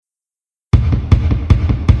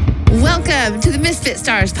Welcome to the Misfit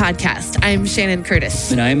Stars podcast. I'm Shannon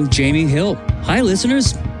Curtis. And I'm Jamie Hill. Hi,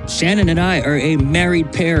 listeners. Shannon and I are a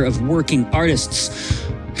married pair of working artists.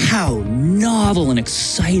 How novel and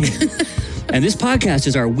exciting. And this podcast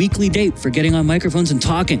is our weekly date for getting on microphones and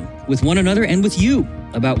talking with one another and with you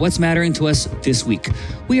about what's mattering to us this week.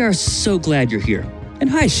 We are so glad you're here. And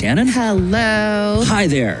hi, Shannon. Hello. Hi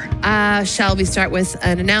there. Shall we start with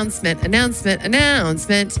an announcement?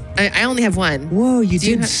 I only have one. Whoa, you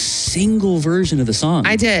did single version of the song.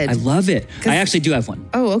 I did. I love it. I actually do have one.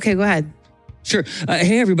 Oh, okay, go ahead. Sure.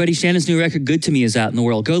 Hey, everybody. Shannon's new record, Good to Me, is out in the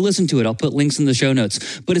world. Go listen to it. I'll put links in the show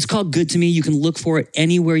notes. But it's called Good to Me. You can look for it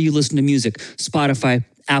anywhere you listen to music. Spotify,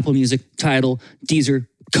 Apple Music, Tidal, Deezer,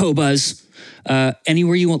 Qobuz.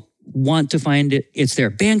 Anywhere you want to find it, it's there.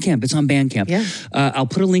 Bandcamp, it's on Bandcamp. Yeah. I'll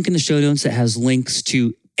put a link in the show notes that has links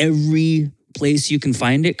to every place you can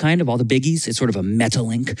find it, kind of all the biggies. It's sort of a meta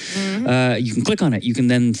link. Mm-hmm. You can click on it. You can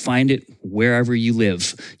then find it wherever you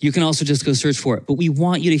live. You can also just go search for it. But we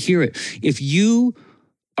want you to hear it. If you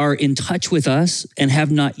are in touch with us and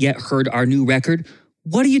have not yet heard our new record,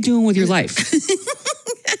 what are you doing with your life?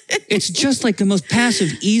 It's just like the most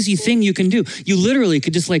passive, easy thing you can do. You literally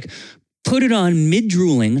could just like put it on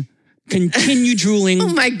mid-drooling, continue drooling. Oh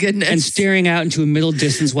my goodness. And staring out into a middle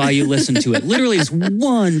distance while you listen to it. Literally just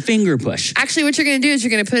one finger push. Actually, what you're going to do is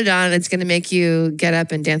you're going to put it on and it's going to make you get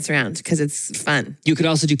up and dance around because it's fun. You could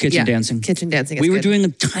also do kitchen dancing. Kitchen dancing is We were good. doing a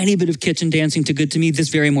tiny bit of kitchen dancing to Good to Me this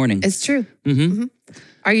very morning. It's true. Mm-hmm.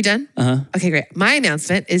 Are you done? Uh-huh. Okay, great. My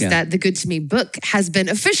announcement is that the Good to Me book has been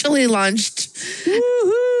officially launched.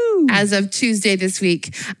 Woohoo! As of Tuesday this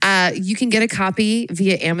week. You can get a copy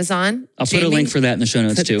via Amazon. I'll put a link for that in the show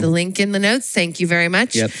notes too. Put the link in the notes. Thank you very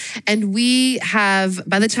much. Yep. And we have,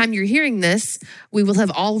 by the time you're hearing this, we will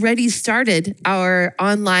have already started our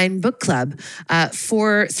online book club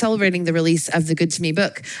for celebrating the release of the Good to Me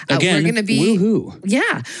book. Again, we're going to be, woohoo.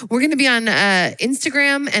 Yeah, we're going to be on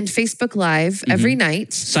Instagram and Facebook Live every night.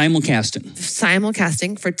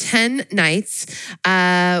 Simulcasting for 10 nights.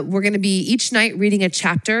 We're going to be each night reading a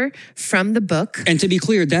chapter from the book. And to be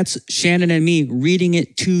clear, that's Shannon and me reading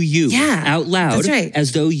it to you out loud. That's right.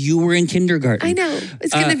 As though you were in kindergarten. I know.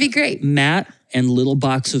 It's going to be great. Matt and little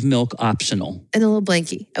box of milk optional. And a little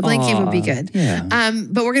blankie. A blankie would be good. Yeah.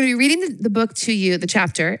 But we're going to be reading the book to you, the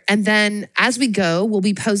chapter. And then as we go, we'll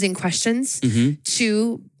be posing questions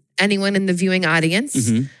to anyone in the viewing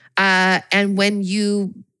audience. And when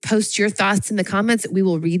you post your thoughts in the comments, we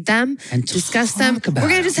will read them and discuss them.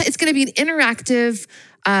 It's going to be an interactive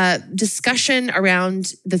discussion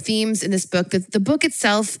around the themes in this book. The book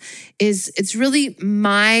itself it's really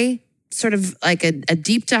my sort of like a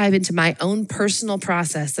deep dive into my own personal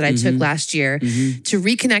process that I took last year to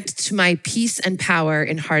reconnect to my peace and power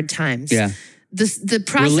in hard times. Yeah. The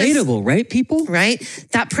process, relatable, right, people? Right?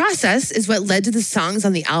 That process is what led to the songs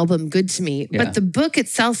on the album Good to Me. Yeah. But the book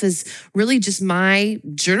itself is really just my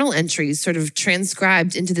journal entries sort of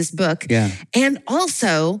transcribed into this book. Yeah. And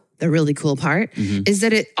also, the really cool part is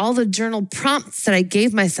that all the journal prompts that I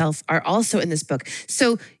gave myself are also in this book.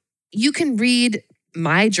 So you can read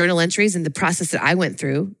my journal entries and the process that I went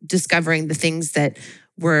through, discovering the things that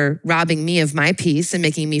were robbing me of my peace and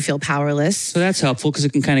making me feel powerless. So that's helpful because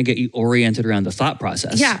it can kind of get you oriented around the thought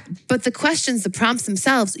process. Yeah, but the questions, the prompts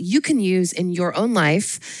themselves, you can use in your own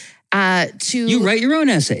life to... You write your own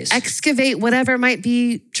essays. Excavate whatever might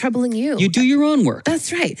be troubling you. You do your own work.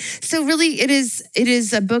 That's right. So really it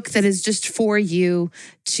is a book that is just for you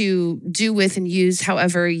to do with and use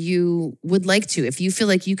however you would like to. If you feel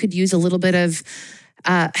like you could use a little bit of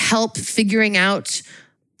help figuring out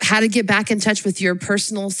how to get back in touch with your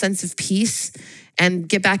personal sense of peace and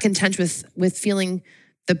get back in touch with feeling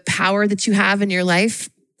the power that you have in your life,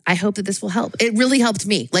 I hope that this will help. It really helped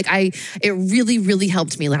me. It really, really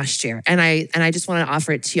helped me last year. And I just want to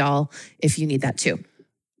offer it to y'all if you need that too.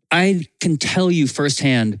 I can tell you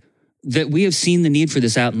firsthand that we have seen the need for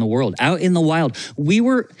this out in the world, out in the wild. We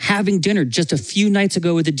were having dinner just a few nights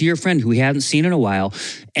ago with a dear friend who we hadn't seen in a while.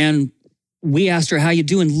 And we asked her, how you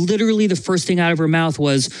doing? Literally the first thing out of her mouth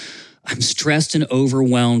was, I'm stressed and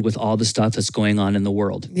overwhelmed with all the stuff that's going on in the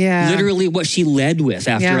world. Yeah. Literally what she led with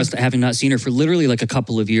after us having not seen her for literally like a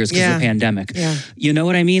couple of years because of the pandemic. Yeah. You know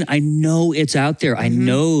what I mean? I know it's out there. I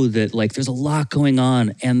know that like there's a lot going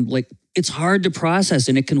on and like it's hard to process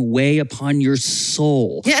and it can weigh upon your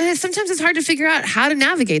soul. Yeah, and sometimes it's hard to figure out how to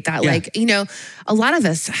navigate that. Yeah. Like, a lot of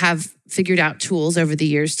us have figured out tools over the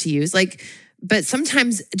years to use. Like but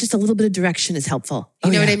sometimes just a little bit of direction is helpful.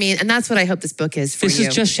 You know what I mean? And that's what I hope this book is for you. This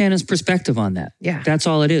is just Shannon's perspective on that. Yeah. That's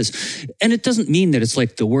all it is. And it doesn't mean that it's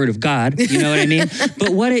like the word of God, you know what I mean?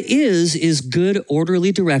 But what it is good,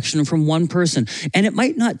 orderly direction from one person. And it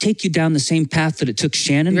might not take you down the same path that it took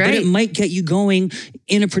Shannon, but it might get you going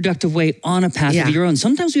in a productive way on a path of your own.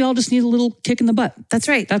 Sometimes we all just need a little kick in the butt. That's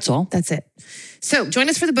right. That's all. That's it. So join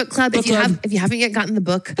us for the book club. If you haven't yet gotten the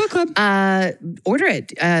book club, order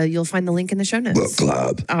it. You'll find the link in the show notes. Book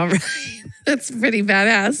club. All right. That's pretty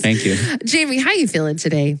badass. Thank you. Jamie, how are you feeling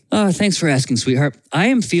today? Thanks for asking, sweetheart. I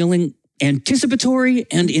am feeling anticipatory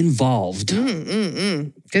and involved.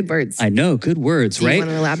 Good words. I know, good words, Do right? you want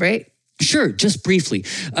to elaborate? Sure, just briefly.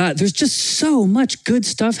 There's just so much good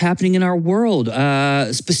stuff happening in our world.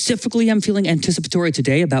 Specifically, I'm feeling anticipatory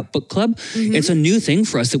today about book club. It's a new thing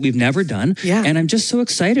for us that we've never done. Yeah. And I'm just so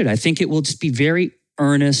excited. I think it will just be very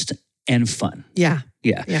earnest and fun. Yeah.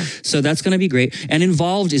 Yeah. Yeah. So that's going to be great. And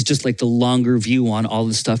involved is just like the longer view on all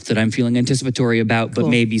the stuff that I'm feeling anticipatory about, but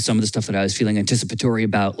maybe some of the stuff that I was feeling anticipatory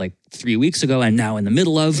about like 3 weeks ago and now in the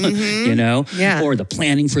middle of, you know, or the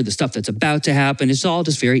planning for the stuff that's about to happen. It's all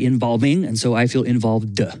just very involving. And so I feel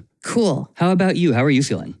involved. Cool. How about you? How are you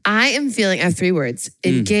feeling? I have 3 words: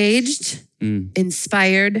 engaged,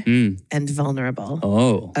 inspired, and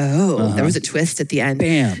vulnerable. There was a twist at the end.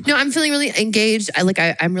 Bam. No, I'm feeling really engaged.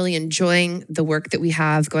 I'm really enjoying the work that we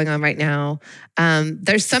have going on right now.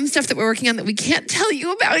 There's some stuff that we're working on that we can't tell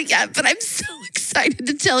you about yet, but I'm so excited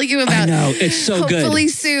to tell you about. I know, it's so good. Hopefully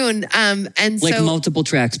soon. And like so multiple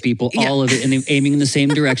tracks, people, all of it aiming in the same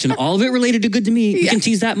direction, all of it related to Good to Me. You can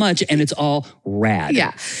tease that much and it's all rad.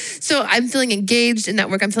 Yeah. So I'm feeling engaged in that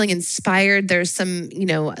work. I'm feeling inspired. There's some,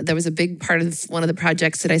 there was a big part of one of the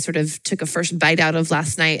projects that I sort of took a first bite out of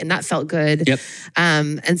last night, and that felt good. Yep.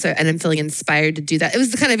 And I'm feeling inspired to do that. It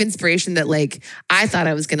was the kind of inspiration that I thought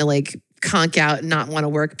I was going to conk out and not want to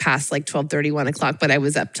work past 12:30, 1 o'clock, but I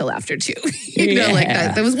was up till after 2.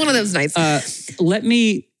 That was one of those nights. Let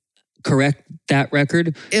me correct that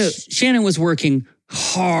record. Shannon was working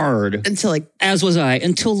hard until as was I,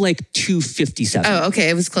 until 2:57. Oh, okay.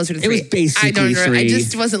 It was closer to 3. It was basically I don't know. 3. I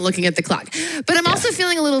just wasn't looking at the clock. But I'm also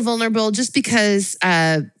feeling a little vulnerable just because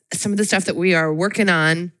some of the stuff that we are working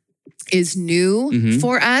on is new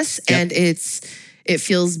for us, and it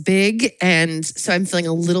feels big. And so I'm feeling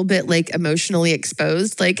a little bit emotionally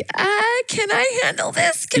exposed. Can I handle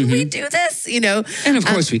this? Can we do this? And of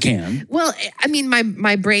course we can. Well, I mean,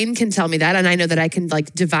 my brain can tell me that. And I know that I can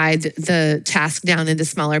divide the task down into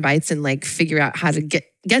smaller bites and figure out how to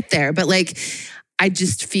get there. But I'm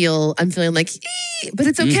feeling but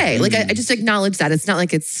it's okay. I just acknowledge that. It's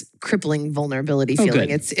not it's crippling vulnerability feeling.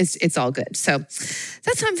 Good. It's all good. So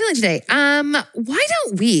that's how I'm feeling today. Why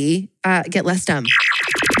don't we get less dumb?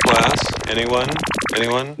 Class,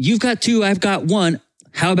 anyone? You've got 2, I've got 1.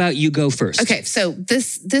 How about you go first? Okay, so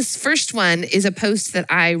this first one is a post that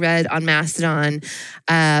I read on Mastodon.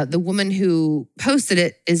 The woman who posted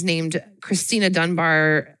it is named Christina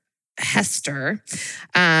Dunbar Hester,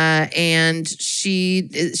 and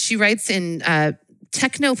she writes in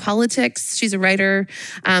Technopolitics. She's a writer,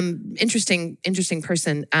 interesting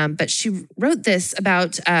person. But she wrote this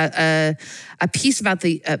about a piece about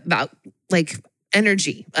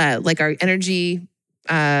energy, our energy.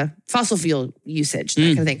 Fossil fuel usage, that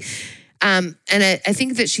kind of thing. And I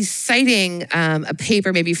think that she's citing a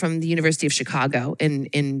paper maybe from the University of Chicago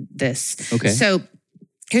in this. Okay. So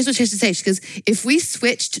here's what she has to say. She goes, if we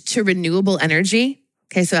switched to renewable energy,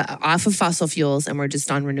 okay, so off of fossil fuels and we're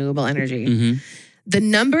just on renewable energy, the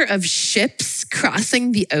number of ships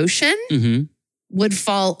crossing the ocean would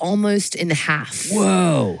fall almost in half.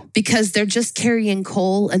 Whoa. Because they're just carrying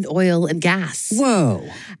coal and oil and gas. Whoa.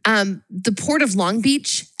 The Port of Long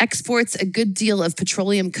Beach exports a good deal of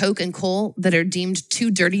petroleum, coke, and coal that are deemed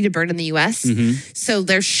too dirty to burn in the U.S. So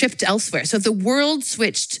they're shipped elsewhere. So if the world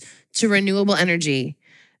switched to renewable energy,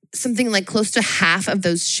 something close to half of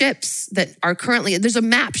those ships that are currently, there's a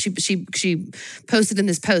map she posted in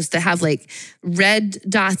this post that have red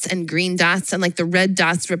dots and green dots, and the red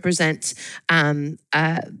dots represent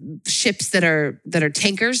ships that are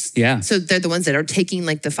tankers. Yeah. So they're the ones that are taking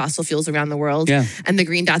the fossil fuels around the world. Yeah. And the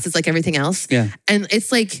green dots is everything else. Yeah. And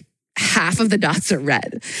it's half of the dots are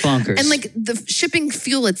red. Bonkers. And the shipping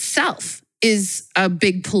fuel itself is a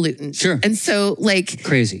big pollutant. Sure. And so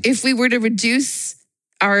crazy. If we were to reduce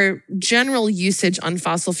our general usage on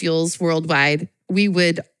fossil fuels worldwide, we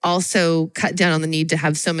would also cut down on the need to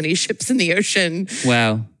have so many ships in the ocean.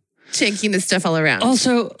 Wow. Tanking this stuff all around.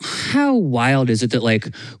 Also, how wild is it that like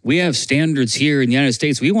we have standards here in the United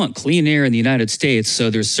States? We want clean air in the United States. So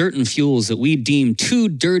there's certain fuels that we deem too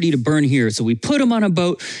dirty to burn here. So we put them on a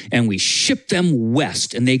boat and we ship them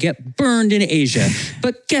west and they get burned in Asia.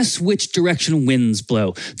 But guess which direction winds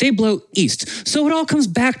blow? They blow east. So it all comes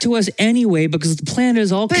back to us anyway because the planet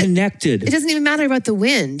is all connected. It doesn't even matter about the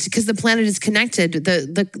wind because the planet is connected.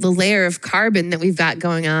 The layer of carbon that we've got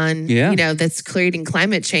going on, that's creating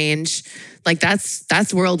climate change. Like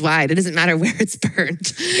that's worldwide. It doesn't matter where it's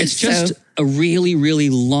burned. It's just a really, really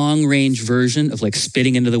long range version of like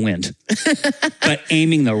spitting into the wind, but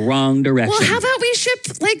aiming the wrong direction. Well, how about we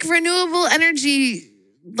ship like renewable energy,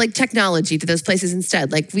 like technology to those places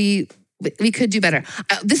instead? Like we could do better.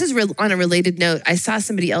 This is on a related note. I saw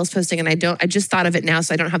somebody else posting, and I just thought of it now,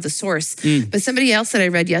 so I don't have the source. But somebody else that I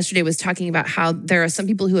read yesterday was talking about how there are some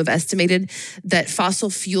people who have estimated that fossil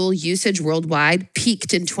fuel usage worldwide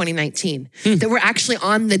peaked in 2019. That we're actually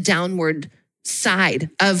on the downward side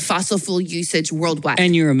of fossil fuel usage worldwide.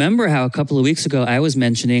 And you remember how a couple of weeks ago I was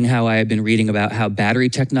mentioning how I had been reading about how battery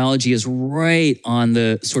technology is right on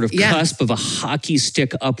the sort of cusp of a hockey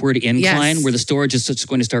stick upward incline where the storage is just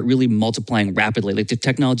going to start really multiplying rapidly. Like the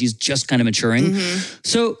technology is just kind of maturing.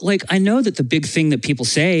 So like I know that the big thing that people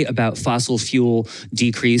say about fossil fuel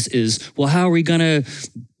decrease is, well, how are we going to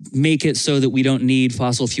make it so that we don't need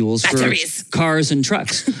fossil fuels for cars and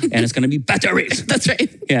trucks? And it's going to be batteries. That's right.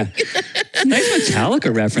 Yeah. Nice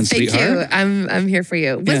Metallica reference, sweetheart. Thank you. I'm here for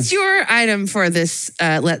you. What's your item for this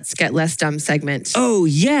Let's Get Less Dumb segment? Oh,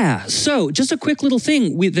 yeah. So just a quick little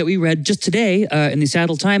thing that we read just today in the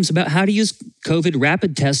Seattle Times about how to use COVID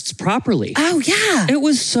rapid tests properly. Oh, yeah. It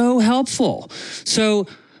was so helpful. So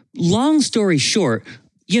long story short,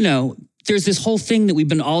 there's this whole thing that we've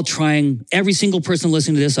been all trying, every single person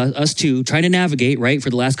listening to this, us too, trying to navigate, right,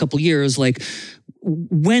 for the last couple of years. Like,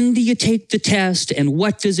 when do you take the test and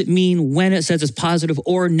what does it mean when it says it's positive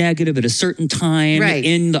or negative at a certain time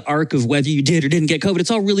in the arc of whether you did or didn't get COVID?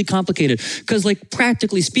 It's all really complicated because, like,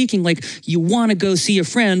 practically speaking, like, you want to go see a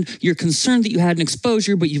friend, you're concerned that you had an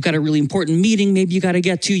exposure, but you've got a really important meeting maybe you got to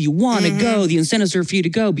get to, you want to go, the incentives are for you to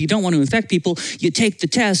go, but you don't want to infect people. You take the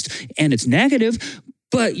test and it's negative,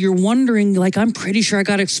 but you're wondering, like, I'm pretty sure I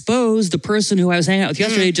got exposed. The person who I was hanging out with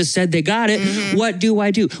yesterday just said they got it. What do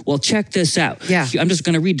I do? Well, check this out. Yeah. I'm just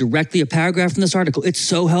going to read directly a paragraph from this article. It's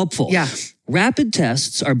so helpful. Yeah. Rapid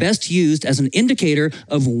tests are best used as an indicator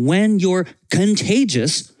of when you're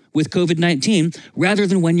contagious with COVID-19 rather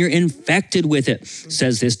than when you're infected with it,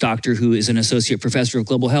 says this doctor who is an associate professor of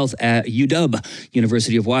global health at UW,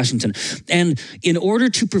 University of Washington. And in order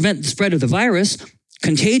to prevent the spread of the virus,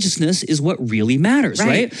 contagiousness is what really matters,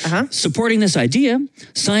 right? Supporting this idea,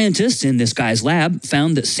 scientists in this guy's lab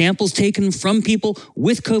found that samples taken from people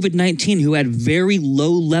with COVID-19 who had very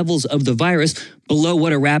low levels of the virus, below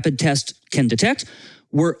what a rapid test can detect,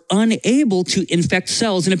 were unable to infect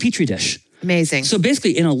cells in a petri dish. Amazing. So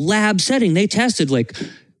basically, in a lab setting, they tested like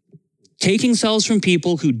taking cells from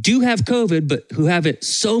people who do have COVID, but who have it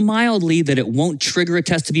so mildly that it won't trigger a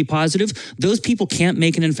test to be positive. Those people can't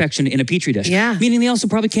make an infection in a petri dish. Yeah. Meaning they also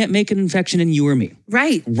probably can't make an infection in you or me.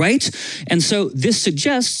 Right. Right? And so this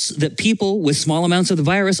suggests that people with small amounts of the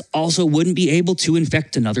virus also wouldn't be able to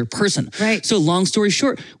infect another person. Right. So long story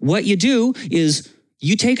short, what you do is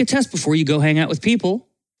you take a test before you go hang out with people.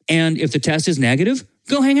 And if the test is negative,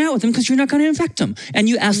 go hang out with them because you're not going to infect them. And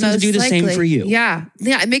you ask them to do the same for you. Yeah.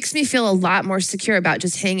 Yeah. It makes me feel a lot more secure about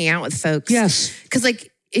just hanging out with folks. Yes. Because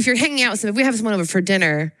like if you're hanging out with someone, if we have someone over for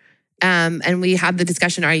dinner and we have the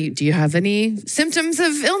discussion, do you have any symptoms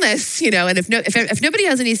of illness? And if nobody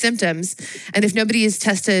has any symptoms and if nobody is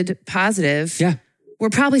tested positive, we're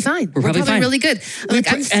probably fine. We're probably fine. Really good.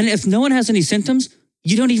 And if no one has any symptoms,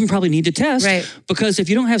 you don't even probably need to test. Right. Because if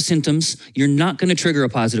you don't have symptoms, you're not going to trigger a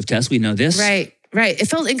positive test. We know this. Right. It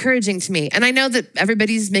felt encouraging to me. And I know that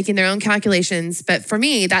everybody's making their own calculations, but for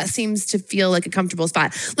me, that seems to feel like a comfortable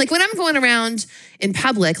spot. Like when I'm going around in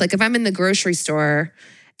public, like if I'm in the grocery store,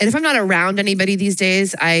 and if I'm not around anybody these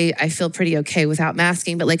days, I feel pretty okay without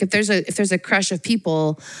masking. But like if there's a crush of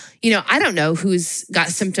people, I don't know who's got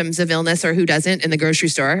symptoms of illness or who doesn't in the grocery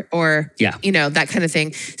store or, that kind of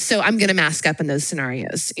thing. So I'm going to mask up in those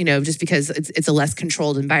scenarios, just because it's a less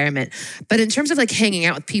controlled environment. But in terms of like hanging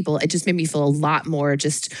out with people, it just made me feel a lot more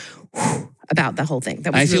just about the whole thing.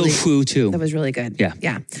 That was I feel too. That was really good. Yeah.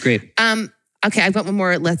 Yeah. Great. Okay, I've got one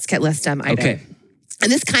more Let's Get Less Dumb item. Okay.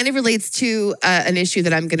 And this kind of relates to an issue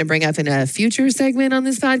that I'm going to bring up in a future segment on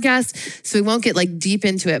this podcast. So we won't get like deep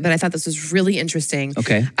into it, but I thought this was really interesting.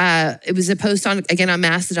 Okay. It was a post on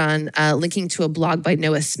Mastodon linking to a blog by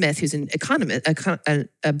Noah Smith, who's an economist,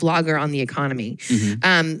 a blogger on the economy.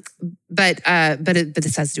 But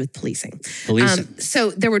this has to do with policing.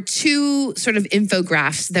 So there were two sort of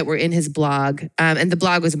infographics that were in his blog, and the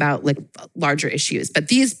blog was about like larger issues. But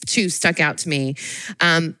these two stuck out to me.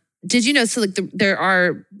 Did you know? So like there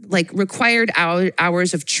are like required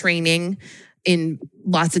hours of training in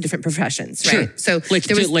lots of different professions, right? Sure. So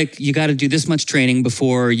like you got to do this much training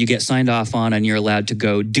before you get signed off on, and you're allowed to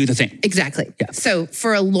go do the thing. Exactly. Yeah. So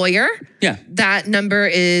for a lawyer, that number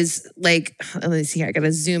is like, let me see here. I got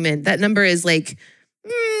to zoom in. That number is like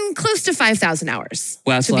close to 5,000 hours.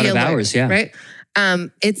 Wow, that's a lot of hours. Yeah. Right.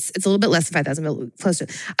 It's a little bit less than 5,000, but close to.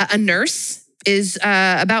 A nurse is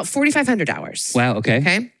about 4,500 hours. Wow. Okay.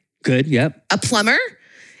 Okay. Good. Yep. A plumber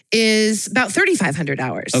is about 3,500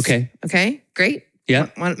 hours. Okay. Okay. Great. Yeah.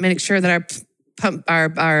 Want to make sure that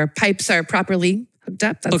our pipes are properly hooked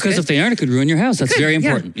up. That's because good. if they aren't, it could ruin your house. That's very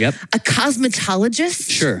important. Yeah. Yep. A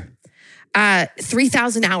cosmetologist. Sure.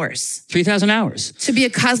 3,000 hours. 3,000 hours. To be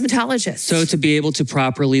a cosmetologist. So to be able to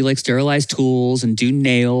properly like sterilize tools and do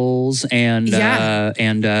nails and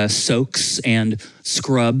soaks and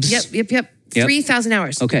scrubs. Yep. 3,000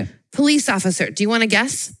 hours. Okay. Police officer. Do you want to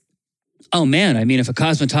guess? Oh man, I mean, if a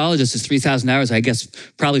cosmetologist is 3,000 hours, I guess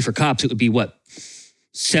probably for cops it would be what,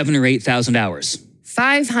 7,000 or 8,000 hours.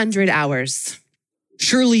 500 hours.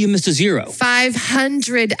 Surely you missed a zero.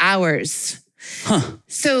 500 hours. Huh.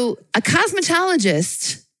 So a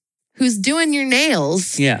cosmetologist who's doing your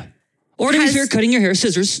nails. Yeah. Or to be fair, cutting your hair,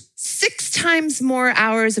 scissors. 6 times more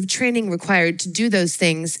hours of training required to do those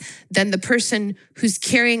things than the person who's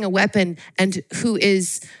carrying a weapon and who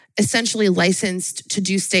is essentially licensed to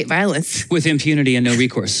do state violence. With impunity and no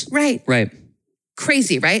recourse. Right. Right.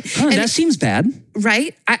 Crazy, right? And that seems bad.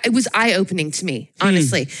 Right? It was eye-opening to me,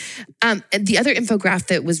 honestly. And the other infographic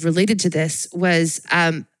that was related to this was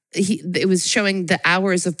it was showing the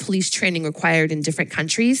hours of police training required in different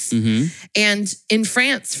countries. And in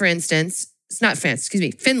France, for instance, it's not France, excuse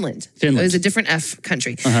me, Finland. It was a different F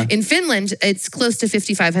country. In Finland, it's close to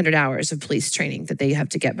 5,500 hours of police training that they have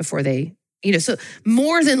to get before they, so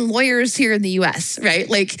more than lawyers here in the US, right?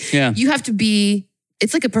 Like you have to be,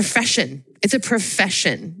 it's like a profession. It's a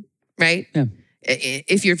profession, right? Yeah.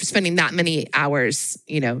 If you're spending that many hours,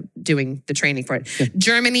 doing the training for it. Yeah.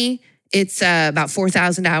 Germany, it's about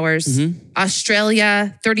 4,000 hours.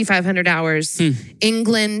 Australia, 3,500 hours.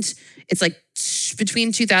 England, it's like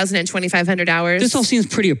between 2,000 and 2,500 hours. This all seems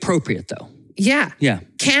pretty appropriate though. Yeah. Yeah.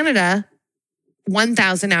 Canada,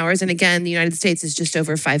 1,000 hours. And again, the United States is just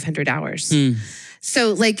over 500 hours.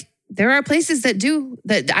 So like there are places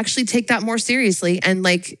that actually take that more seriously. And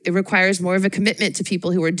like it requires more of a commitment to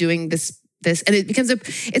people who are doing this. And it becomes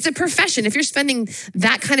it's a profession. If you're spending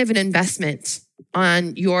that kind of an investment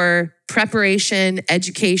on your preparation,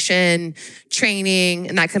 education, training,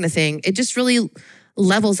 and that kind of thing, it just really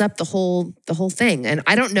levels up the whole thing. And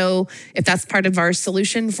I don't know if that's part of our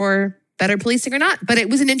solution for better policing or not, but it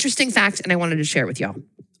was an interesting fact and I wanted to share it with y'all.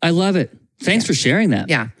 I love it. Thanks for sharing that.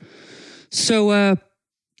 Yeah. So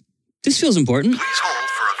this feels important. Please hold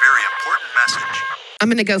for a very important message. I'm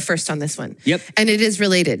going to go first on this one. Yep. And it is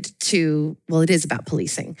related to, it is about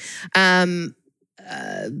policing.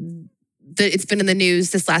 It's been in the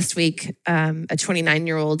news this last week. A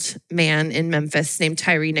 29-year-old man in Memphis named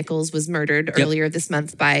Tyree Nichols was murdered earlier this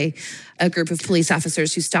month by a group of police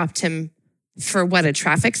officers who stopped him for a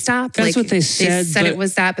traffic stop? That's what they said. They said it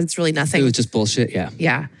was that, but it's really nothing. It was just bullshit, yeah.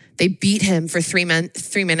 Yeah. They beat him for 3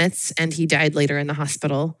 minutes and he died later in the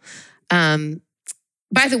hospital.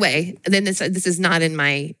 By the way, then this is not in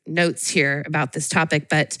my notes here about this topic,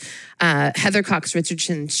 but Heather Cox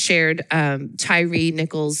Richardson shared Tyree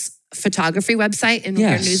Nichols' photography website in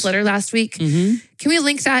her newsletter last week. Can we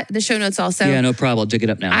link that in the show notes also? Yeah, no problem. I'll dig it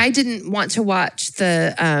up now. I didn't want to watch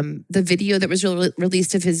the video that was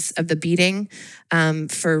released of the beating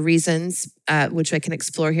for reasons which I can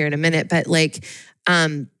explore here in a minute. But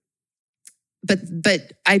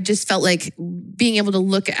but I just felt like being able to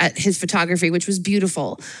look at his photography, which was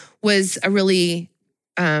beautiful, was a really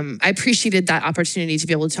I appreciated that opportunity to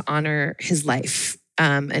be able to honor his life.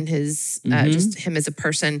 And his just him as a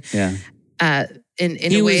person, in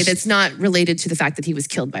a way that's not related to the fact that he was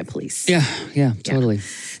killed by police. Yeah, totally.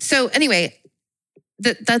 So anyway,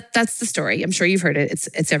 that's the story. I'm sure you've heard it.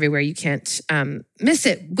 It's everywhere. You can't miss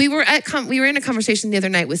it. We were in a conversation the other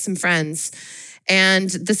night with some friends, and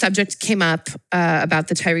the subject came up about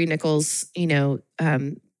the Tyree Nichols,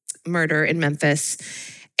 murder in Memphis,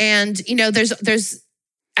 and there's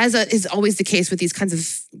as is always the case with these kinds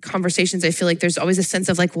of conversations, I feel like there's always a sense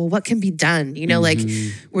of like, well, what can be done? You know, like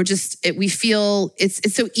we feel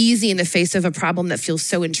it's so easy in the face of a problem that feels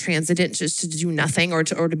so intransigent just to do nothing or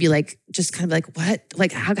to be like, just kind of like, what?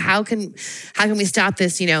 Like, how can we stop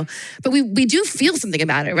this? You know, but we do feel something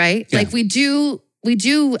about it, right? Yeah. Like we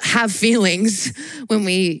do have feelings when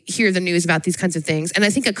we hear the news about these kinds of things. And I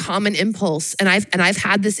think a common impulse, and I've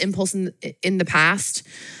had this impulse in the past,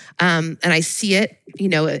 and I see it, you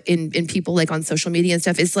know, in people like on social media and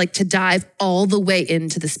stuff, is like to dive all the way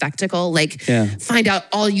into the spectacle, like find out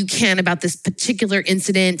all you can about this particular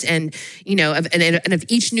incident and, you know, and of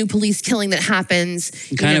each new police killing that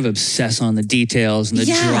happens. You kind of obsess on the details and the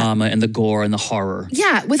drama and the gore and the horror.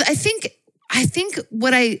 Yeah. I think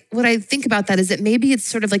what I think about that is that maybe it's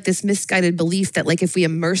sort of like this misguided belief that like if we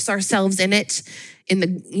immerse ourselves in it, in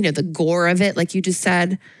the, you know, the gore of it, like you just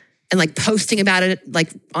said, and like posting about it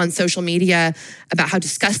like on social media about how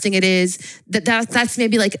disgusting it is, that's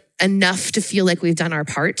maybe like enough to feel like we've done our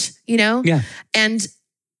part, you know? Yeah.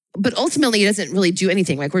 But ultimately it doesn't really do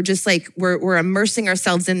anything. Like we're just like, we're immersing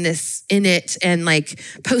ourselves in it and like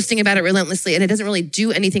posting about it relentlessly, and it doesn't really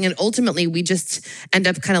do anything. And ultimately we just end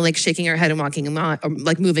up kind of like shaking our head and walking on, or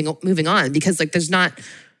like moving on, because like there's not,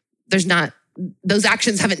 those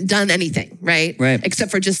actions haven't done anything, right? Right.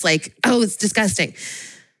 Except for just like, oh, it's disgusting.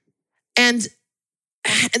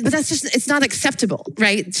 But that's just, it's not acceptable,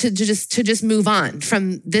 right? To just move on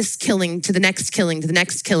from this killing to the next killing to the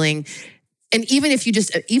next killing. And even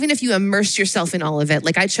if you immerse yourself in all of it,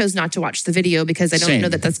 like I chose not to watch the video because I don't know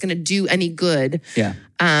that that's going to do any good. Yeah.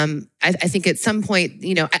 I think at some point,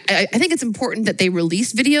 you know, I think it's important that they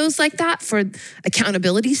release videos like that for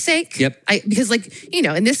accountability's sake. Yep. Because like, you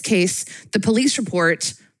know, in this case, the police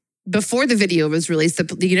report before the video was released,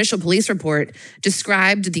 the initial police report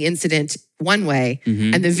described the incident one way,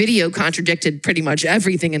 and the video contradicted pretty much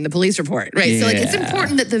everything in the police report, right? Yeah. So like, it's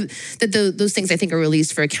important that those things I think are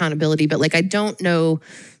released for accountability. But like, I don't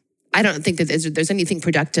think that there's anything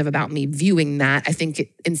productive about me viewing that. I think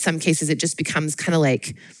in some cases it just becomes kind of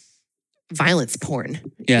like violence porn.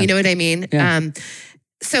 Yeah. You know what I mean? Yeah.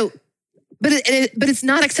 But it's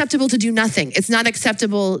not acceptable to do nothing. It's not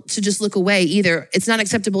acceptable to just look away either. It's not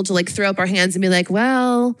acceptable to like throw up our hands and be like,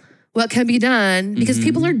 well, what can be done? Because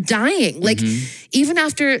people are dying. Like even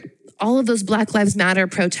after all of those Black Lives Matter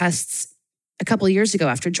protests a couple of years ago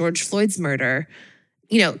after George Floyd's murder,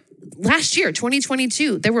 you know, last year,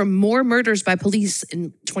 2022, there were more murders by police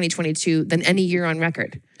in 2022 than any year on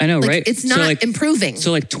record. I know, like, right? It's not improving.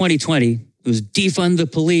 So like 2020, it was defund the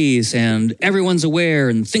police and everyone's aware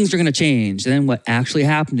and things are going to change. And then what actually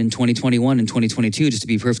happened in 2021 and 2022, just to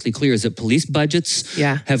be perfectly clear, is that police budgets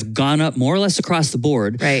have gone up more or less across the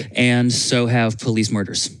board. Right. And so have police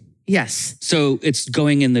murders. Yes. So it's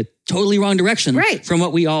going in the totally wrong direction from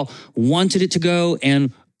what we all wanted it to go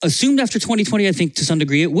and assumed after 2020, I think to some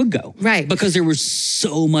degree it would go. Right. Because there was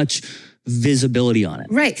so much visibility on it.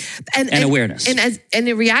 Right. And awareness. And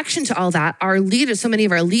in reaction to all that, our leaders, so many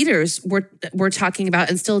of our leaders were talking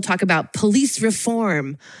about and still talk about police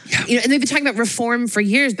reform. Yeah. You know, and they've been talking about reform for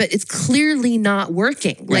years, but it's clearly not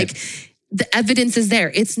working. Right. Like the evidence is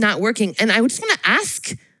there. It's not working. And I just want to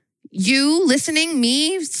ask you listening,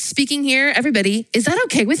 me speaking here, everybody, is that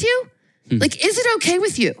okay with you? Like, is it okay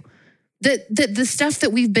with you that the stuff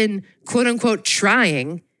that we've been quote unquote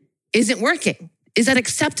trying isn't working? Is that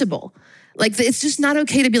acceptable? Like, it's just not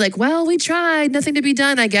okay to be like, well, we tried, nothing to be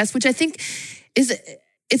done, I guess, which I think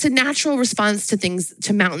it's a natural response to things,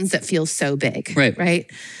 to mountains that feel so big. Right.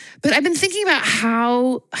 But I've been thinking about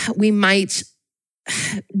how we might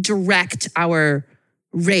direct our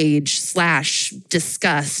rage /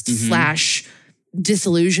 disgust /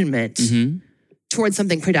 disillusionment towards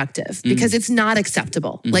something productive, because it's not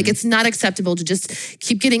acceptable. Like, it's not acceptable to just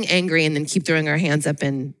keep getting angry and then keep throwing our hands up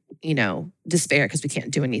in, you know, despair because we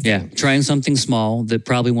can't do anything. Yeah, trying something small that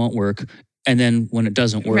probably won't work. And then when it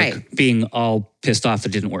doesn't work, being all pissed off that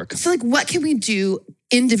it didn't work. So like, what can we do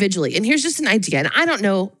individually? And here's just an idea. And I don't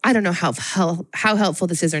know how helpful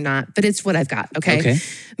this is or not, but it's what I've got, okay?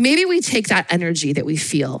 Maybe we take that energy that we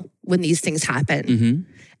feel when these things happen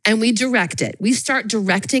and we direct it. We start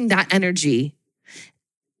directing that energy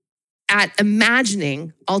at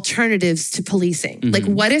imagining alternatives to policing. Like,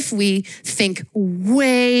 what if we think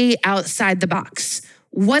way outside the box?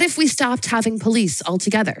 What if we stopped having police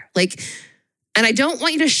altogether? Like, and I don't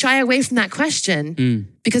want you to shy away from that question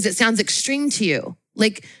because it sounds extreme to you.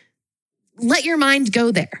 Like, let your mind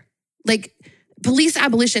go there. Like, police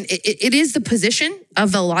abolition, it is the position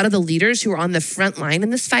of a lot of the leaders who are on the front line in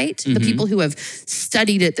this fight, the people who have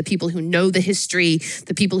studied it, the people who know the history,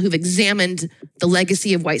 the people who've examined the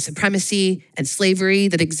legacy of white supremacy and slavery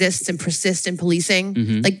that exists and persists in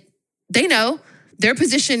policing. Like, they know their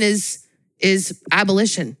position is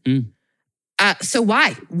abolition. So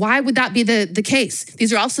why? Why would that be the case?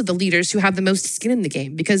 These are also the leaders who have the most skin in the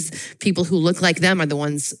game, because people who look like them are the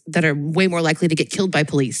ones that are way more likely to get killed by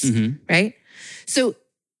police, right? So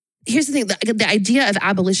here's the thing. The idea of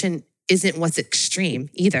abolition isn't what's extreme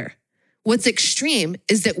either. What's extreme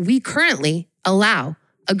is that we currently allow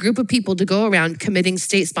a group of people to go around committing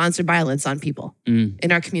state-sponsored violence on people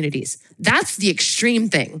in our communities. That's the extreme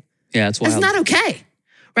thing. Yeah, it's wild. That's not okay,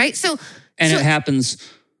 right? And it happens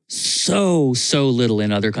so little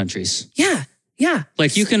in other countries. Yeah.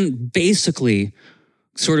 Like, you can basically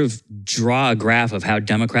sort of draw a graph of how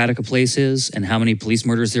democratic a place is and how many police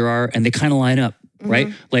murders there are, and they kind of line up,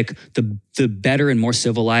 right? Like, the better and more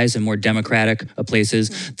civilized and more democratic a place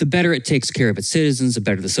is, the better it takes care of its citizens, the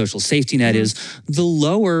better the social safety net is, the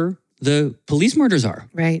lower the police murders are.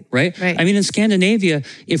 Right. I mean, in Scandinavia,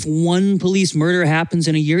 if one police murder happens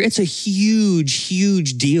in a year, it's a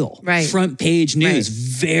huge deal. Right. Front page news,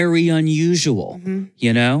 very unusual,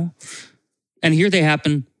 you know? And here they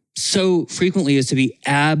happen so frequently as to be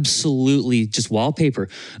absolutely just wallpaper.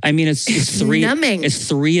 I mean, it's three. Numbing. It's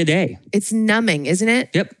 3 a day. It's numbing, isn't it?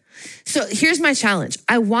 Yep. So here's my challenge.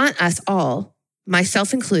 I want us all,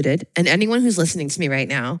 myself included, and anyone who's listening to me right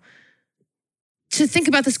now, to think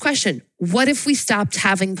about this question. What if we stopped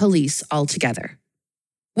having police altogether?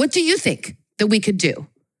 What do you think that we could do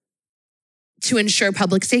to ensure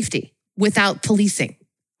public safety without policing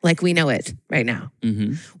like we know it right now?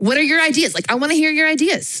 What are your ideas? Like, I want to hear your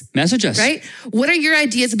ideas. Message us. Right? What are your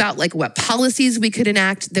ideas about, like, what policies we could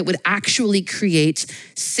enact that would actually create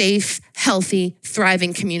safe, healthy,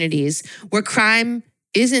 thriving communities where crime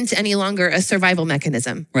isn't any longer a survival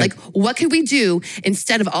mechanism? Right. Like, what could we do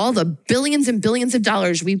instead of all the billions and billions of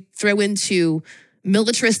dollars we throw into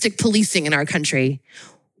militaristic policing in our country?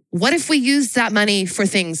 What if we use that money for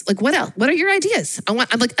things like, what else? What are your ideas? I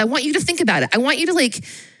want you to think about it. I want you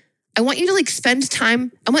to spend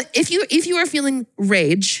time. If you are feeling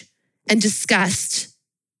rage and disgust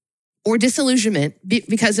or disillusionment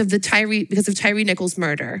because of Tyre Nichols'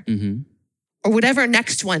 murder, or whatever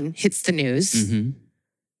next one hits the news,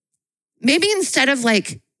 maybe instead of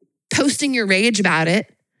like posting your rage about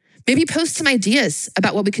it, maybe post some ideas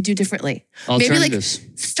about what we could do differently. Alternatives. Maybe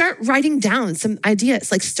like start writing down some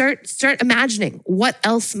ideas. Like start imagining what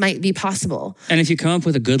else might be possible. And if you come up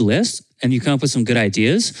with a good list and you come up with some good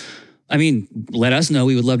ideas, I mean, let us know.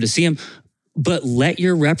 We would love to see them. But let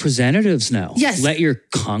your representatives know. Yes. Let your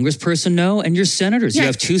congressperson know and your senators. Yeah. You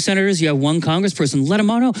have 2 senators, you have 1 congressperson. Let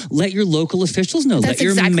them all know. Let your local officials know. That's let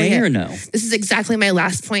your exactly mayor it. know. This is exactly my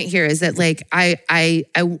last point here, is that like I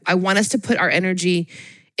want us to put our energy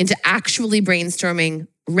into actually brainstorming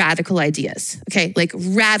radical ideas. Okay? Like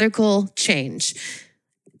radical change.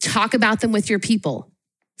 Talk about them with your people.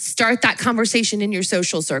 Start that conversation in your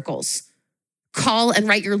social circles. Call and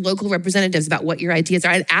write your local representatives about what your ideas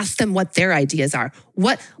are and ask them what their ideas are.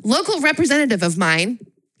 What local representative of mine,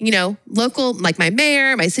 local, like my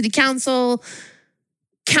mayor, my city council,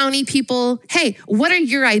 county people, hey, what are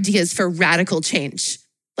your ideas for radical change?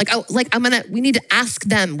 We need to ask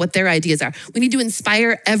them what their ideas are. We need to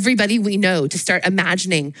inspire everybody we know to start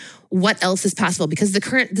imagining what else is possible, because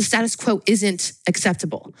the status quo isn't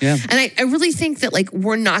acceptable. Yeah. And I really think that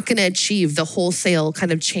we're not going to achieve the wholesale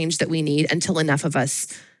kind of change that we need until enough of us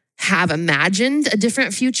have imagined a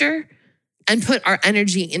different future and put our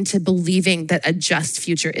energy into believing that a just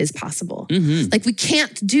future is possible. We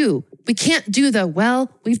can't do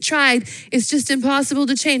we've tried, it's just impossible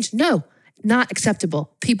to change. No. Not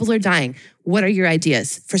acceptable. People are dying. What are your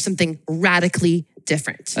ideas for something radically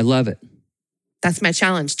different? I love it. That's my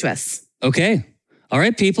challenge to us. Okay. All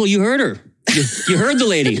right, people, you heard her. You heard the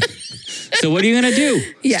lady. So what are you going to do?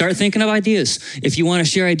 Yeah. Start thinking of ideas. If you want to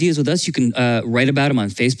share ideas with us, you can write about them on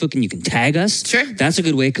Facebook and you can tag us. Sure. That's a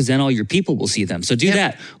good way, because then all your people will see them. So do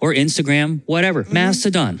that. Or Instagram, whatever.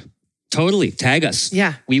 Mastodon. Totally. Tag us.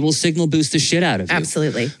 Yeah. We will signal boost the shit out of you.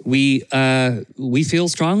 Absolutely. We feel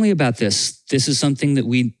strongly about this. This is something that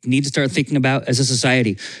we need to start thinking about as a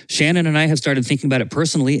society. Shannon and I have started thinking about it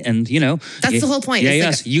personally, and that's the whole point. Yeah,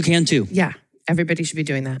 yes, you can too. Yeah. Everybody should be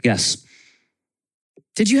doing that. Yes.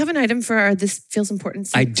 Did you have an item for our This Feels Important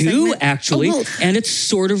I do, segment? actually. Oh, well, and it's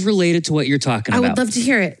sort of related to what you're talking about. I would love to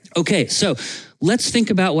hear it. Okay, so let's think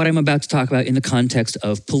about what I'm about to talk about in the context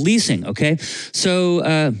of policing, okay? So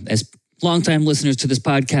as longtime listeners to this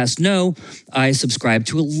podcast know, I subscribe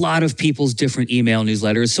to a lot of people's different email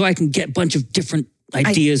newsletters so I can get a bunch of different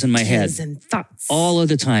ideas in my head and thoughts all of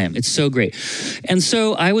the time. It's so great. And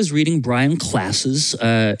so I was reading Brian Klass's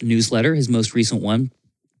newsletter, his most recent one.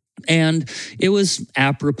 And it was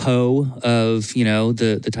apropos of, you know,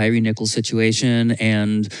 the Tyree Nichols situation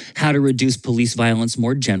and how to reduce police violence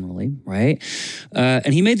more generally, right?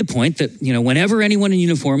 And he made the point that, you know, whenever anyone in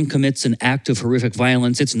uniform commits an act of horrific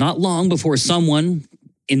violence, it's not long before someone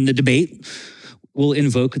in the debate will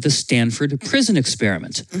invoke the Stanford prison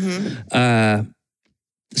experiment.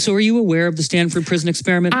 So are you aware of the Stanford prison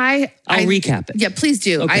experiment? I'll recap it. Yeah, please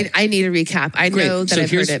do. Okay. I need a recap. I Great. know that So I've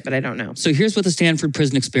heard it, but I don't know. So here's what the Stanford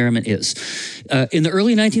prison experiment is. In the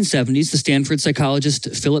early 1970s, the Stanford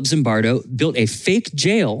psychologist Philip Zimbardo built a fake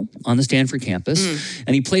jail on the Stanford campus,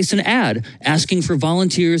 and he placed an ad asking for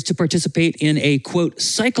volunteers to participate in a, quote,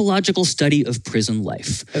 psychological study of prison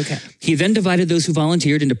life. Okay. He then divided those who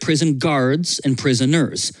volunteered into prison guards and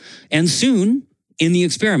prisoners. And soon, in the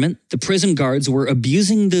experiment, the prison guards were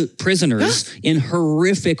abusing the prisoners in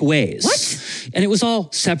horrific ways. What? And it was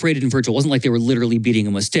all separated and virtual. It wasn't like they were literally beating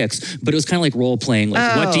them with sticks, but it was kind of like role playing.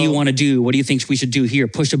 Like, what do you want to do? What do you think we should do here?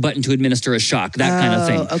 Push a button to administer a shock, that kind of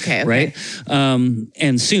thing. Okay. Right?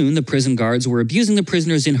 And soon the prison guards were abusing the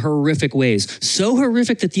prisoners in horrific ways. So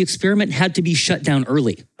horrific that the experiment had to be shut down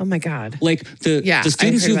early. Oh my God. Like the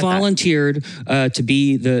students who volunteered to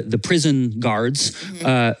be the prison guards,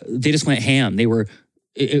 they just went ham. They were,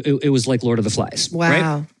 it was like Lord of the Flies. Wow.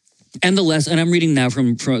 Right? And the lesson, and I'm reading now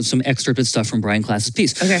from some excerpted stuff from Brian Klass's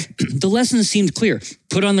piece. Okay. The lesson seemed clear.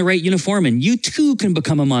 Put on the right uniform and you too can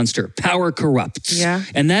become a monster. Power corrupts. Yeah.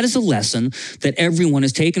 And that is a lesson that everyone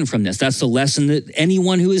has taken from this. That's the lesson that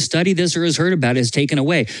anyone who has studied this or has heard about it has taken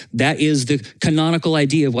away. That is the canonical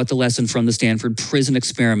idea of what the lesson from the Stanford prison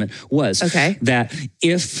experiment was. Okay. That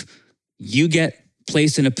if you get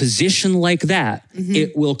placed in a position like that,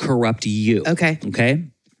 it will corrupt you. Okay. Okay?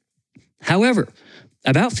 However,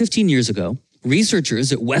 about 15 years ago,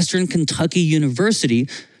 researchers at Western Kentucky University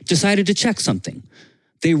decided to check something.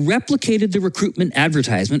 They replicated the recruitment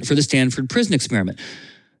advertisement for the Stanford prison experiment.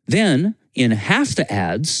 Then, in half the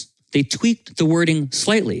ads, they tweaked the wording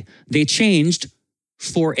slightly. They changed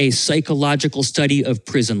 "for a psychological study of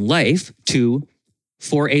prison life" to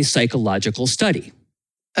 "for a psychological study."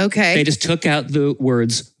 Okay. They just took out the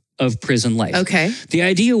words "of prison life." Okay. The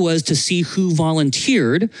idea was to see who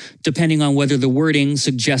volunteered, depending on whether the wording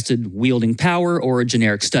suggested wielding power or a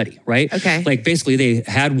generic study, right? Okay. Like basically they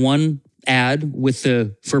had one ad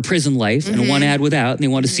for prison life and one ad without, and they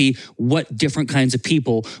wanted to see what different kinds of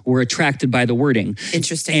people were attracted by the wording.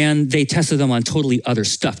 Interesting. And they tested them on totally other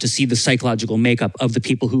stuff to see the psychological makeup of the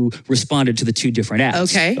people who responded to the two different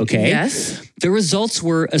ads. Okay. Yes. The results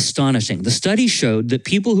were astonishing. The study showed that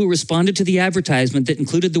people who responded to the advertisement that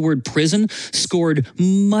included the word prison scored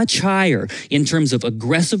much higher in terms of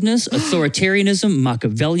aggressiveness, authoritarianism,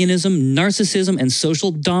 Machiavellianism, narcissism, and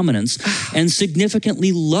social dominance, and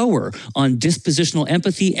significantly lower on dispositional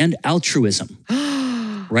empathy and altruism.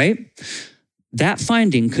 Right? That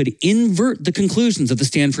finding could invert the conclusions of the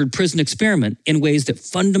Stanford prison experiment in ways that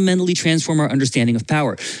fundamentally transform our understanding of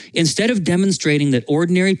power. Instead of demonstrating that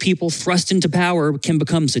ordinary people thrust into power can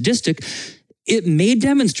become sadistic, it may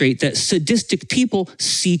demonstrate that sadistic people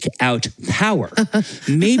seek out power.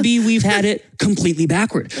 Maybe we've had it completely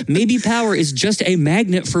backward. Maybe power is just a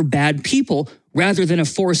magnet for bad people rather than a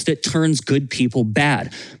force that turns good people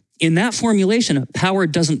bad. In that formulation, power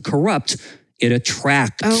doesn't corrupt, it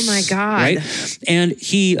attracts. Oh my God. Right? And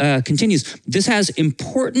he continues, this has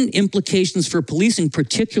important implications for policing,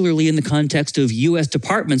 particularly in the context of U.S.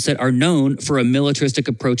 departments that are known for a militaristic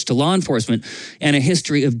approach to law enforcement and a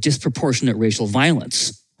history of disproportionate racial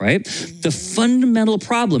violence, right? The fundamental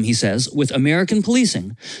problem, he says, with American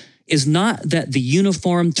policing is not that the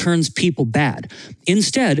uniform turns people bad.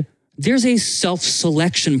 Instead, there's a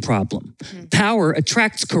self-selection problem. Power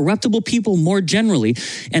attracts corruptible people more generally,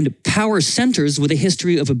 and power centers with a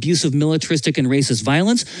history of abusive militaristic and racist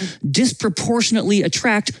violence disproportionately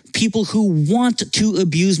attract people who want to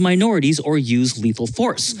abuse minorities or use lethal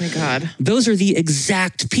force. Oh my God. Those are the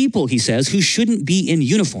exact people, he says, who shouldn't be in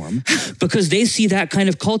uniform because they see that kind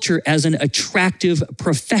of culture as an attractive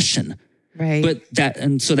profession. Right.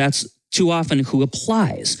 So that's too often who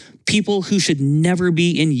applies. People who should never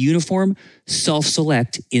be in uniform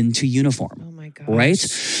self-select into uniform. Oh my gosh.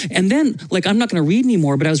 Right? And then, like, I'm not going to read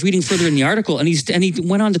anymore, but I was reading further in the article, and he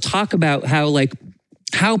went on to talk about how, like,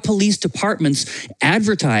 how police departments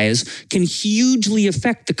advertise can hugely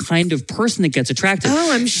affect the kind of person that gets attracted.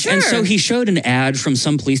 Oh, I'm sure. And so he showed an ad from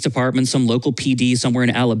some police department, some local PD somewhere in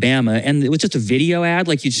Alabama, and it was just a video ad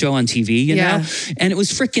like you'd show on TV, you know? And it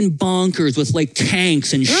was freaking bonkers with like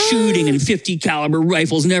tanks and shooting and 50 caliber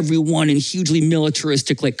rifles and everyone in hugely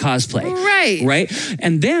militaristic like cosplay. Right?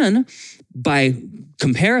 And then by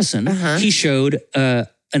comparison, he showed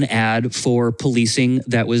an ad for policing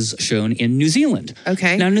that was shown in New Zealand.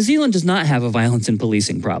 Okay. Now, New Zealand does not have a violence in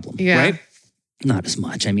policing problem, right? Not as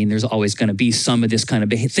much. I mean, there's always going to be some of this kind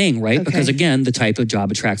of thing, right? Because again, the type of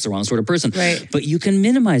job attracts the wrong sort of person. Right. But you can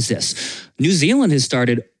minimize this. New Zealand has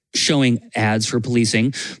started showing ads for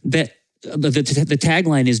policing that the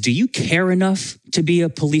tagline is, do you care enough to be a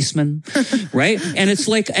policeman? Right? And it's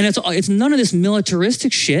like, and it's none of this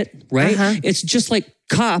militaristic shit, right? It's just like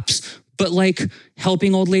cops, but like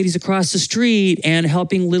helping old ladies across the street and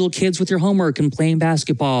helping little kids with their homework and playing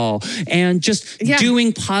basketball and just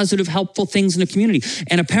doing positive, helpful things in the community.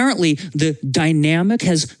 And apparently the dynamic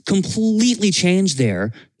has completely changed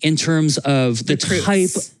there in terms of the type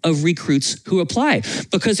of recruits who apply.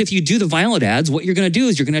 Because if you do the violent ads, what you're going to do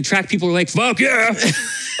is you're going to attract people who are like, fuck yeah,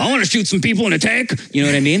 I want to shoot some people in a tank. You know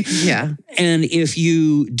what I mean? Yeah. And if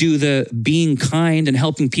you do the being kind and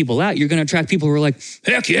helping people out, you're going to attract people who are like,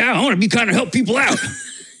 heck yeah, I want to be kind and help people out.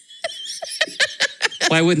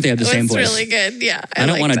 Why wouldn't they have the same voice? That's really good. Yeah. I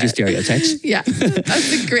don't want to do stereotypes. Yeah.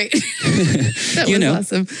 That's great. That was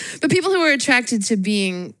awesome. But people who are attracted to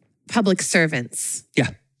being public servants. Yeah.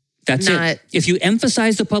 That's it. If you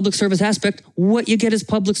emphasize the public service aspect, what you get is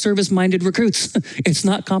public service-minded recruits. It's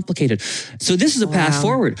not complicated. So this is a path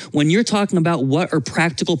forward. When you're talking about what are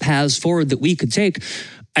practical paths forward that we could take,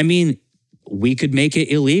 I mean, we could make it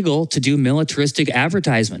illegal to do militaristic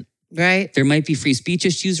advertisement. Right. There might be free speech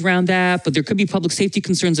issues around that, but there could be public safety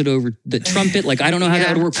concerns that trump it. Like, I don't know how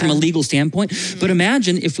that would work from a legal standpoint. But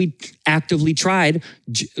imagine if we actively tried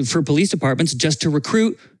for police departments just to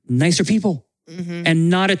recruit nicer people. And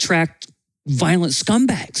not attract violent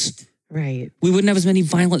scumbags. Right. We wouldn't have as many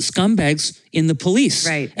violent scumbags in the police.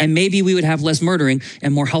 Right. And maybe we would have less murdering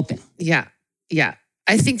and more helping. Yeah. Yeah.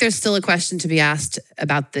 I think there's still a question to be asked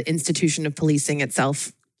about the institution of policing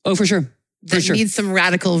itself. Oh, for sure. That needs some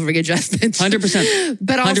radical readjustment. 100%.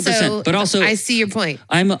 But also, 100%. But also, I see your point.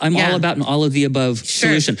 I'm all about an all of the above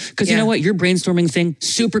solution. Because you know what? Your brainstorming thing,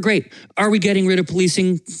 super great. Are we getting rid of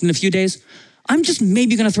policing in a few days? I'm just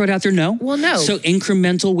maybe going to throw it out there. No. Well, no. So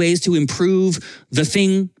incremental ways to improve the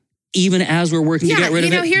thing, even as we're working to get rid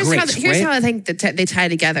of it. Here's Great, how I think that they tie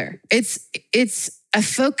together. It's a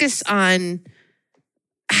focus on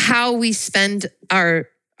how we spend our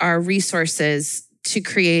resources to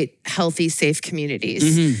create healthy, safe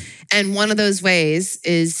communities. And one of those ways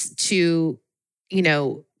is to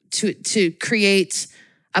create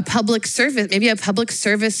a public service, maybe a public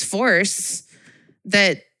service force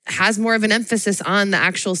that has more of an emphasis on the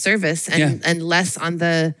actual service and less on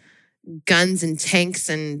the guns and tanks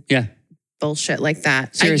and bullshit like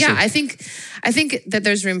that. I think that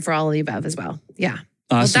there's room for all of the above as well. Yeah.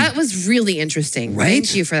 Awesome. Well, that was really interesting. Right?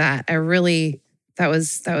 Thank you for that. That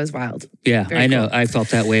was wild. Yeah, Very I know. cool. I felt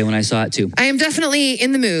that way when I saw it too. I am definitely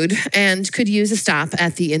in the mood and could use a stop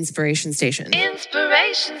at the Inspiration Station.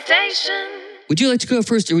 Inspiration Station. Would you like to go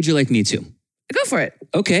first or would you like me to? Go for it.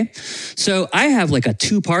 Okay. So I have like a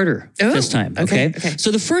two-parter this time. Okay? So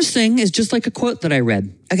the first thing is just like a quote that I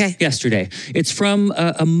read yesterday. It's from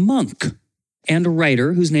a monk and a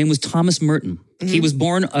writer whose name was Thomas Merton. He was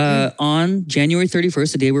born on January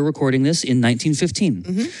 31st, the day we're recording this, in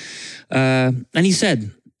 1915. And he said,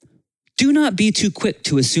 "Do not be too quick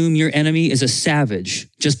to assume your enemy is a savage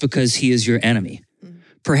just because he is your enemy.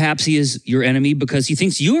 Perhaps he is your enemy because he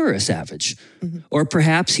thinks you're a savage. Or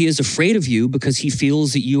perhaps he is afraid of you because he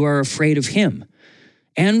feels that you are afraid of him.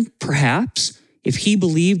 And perhaps if he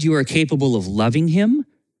believed you are capable of loving him,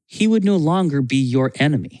 he would no longer be your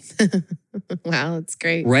enemy." Wow, that's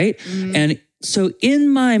great. Right? And so in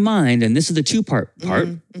my mind, and this is the two-part part,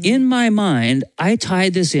 in my mind, I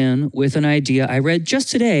tied this in with an idea I read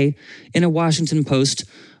just today in a Washington Post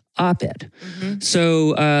op-ed.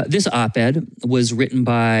 So this op-ed was written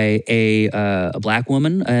by a black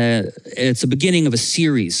woman. It's the beginning of a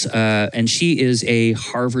series, and she is a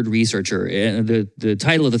Harvard researcher. The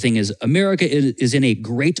title of the thing is "America is in a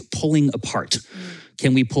Great Pulling Apart.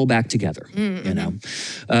 Can we pull back together?" You know,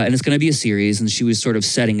 and it's going to be a series, and she was sort of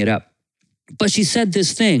setting it up. But she said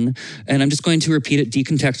this thing, and I'm just going to repeat it,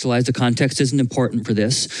 decontextualize. The context isn't important for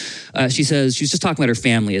this. She says, she was just talking about her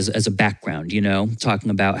family as a background, you know, talking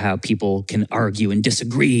about how people can argue and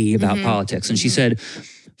disagree about politics. And she said,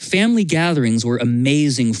 Family gatherings were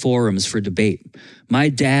amazing forums for debate. My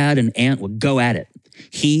dad and aunt would go at it.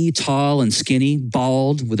 He, tall and skinny,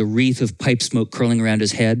 bald, with a wreath of pipe smoke curling around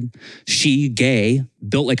his head. She, gay,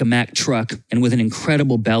 built like a Mack truck, and with an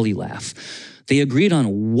incredible belly laugh. They agreed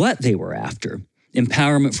on what they were after,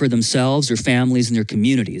 empowerment for themselves or families and their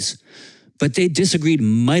communities. But they disagreed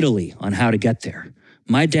mightily on how to get there.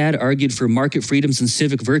 My dad argued for market freedoms and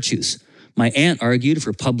civic virtues. My aunt argued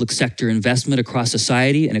for public sector investment across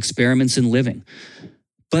society and experiments in living.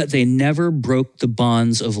 But they never broke the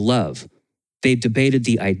bonds of love. They debated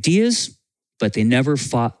the ideas, but they never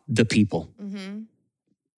fought the people. Mm-hmm.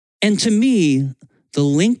 And to me, the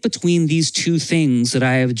link between these two things that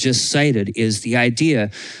I have just cited is the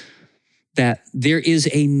idea that there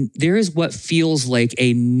is what feels like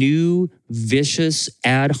a new, vicious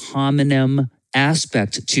ad hominem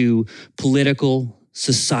aspect to political,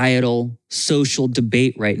 societal, social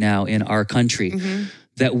debate right now in our country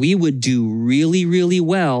that we would do really, really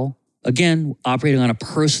well, again, operating on a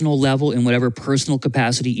personal level in whatever personal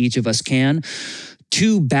capacity each of us can,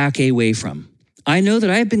 to back away from. I know that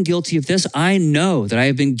I have been guilty of this. I know that I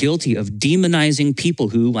have been guilty of demonizing people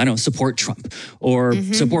who, I don't know, support Trump or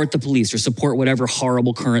support the police or support whatever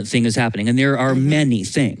horrible current thing is happening. And there are many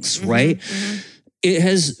things, right? It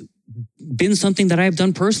has been something that I've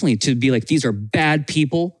done personally to be like, these are bad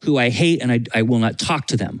people who I hate and I will not talk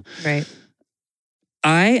to them. Right.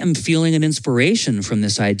 I am feeling an inspiration from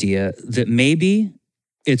this idea that maybe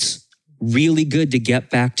it's really good to get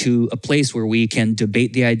back to a place where we can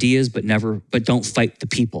debate the ideas, but don't fight the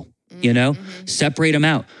people, you know, separate them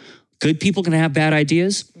out. Good people can have bad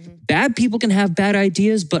ideas. Bad people can have bad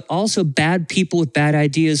ideas, but also bad people with bad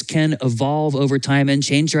ideas can evolve over time and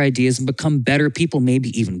change their ideas and become better people, maybe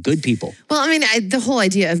even good people. Well, I mean, the whole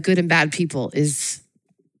idea of good and bad people is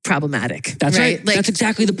problematic. That's right. Like, that's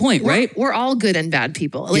exactly the point, right? We're all good and bad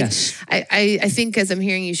people. Like, yes. I think as I'm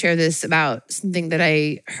hearing you share this about something that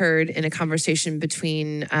I heard in a conversation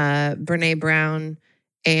between Brene Brown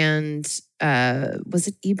and was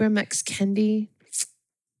it Ibram X. Kendi?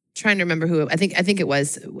 Trying to remember who. I think it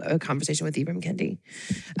was a conversation with Ibram Kendi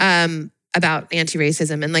about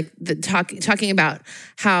anti-racism and like talking about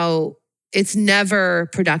how it's never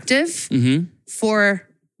productive for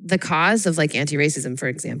the cause of like anti-racism, for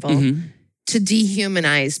example, to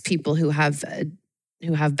dehumanize people who have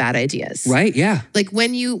bad ideas. Right. Yeah. Like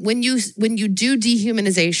when you do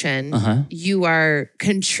dehumanization, you are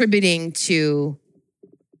contributing to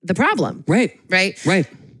the problem. Right. Right. Right.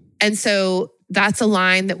 And so that's a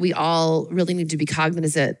line that we all really need to be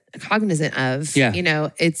cognizant of. Yeah. You know,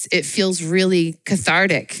 it feels really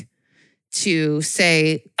cathartic to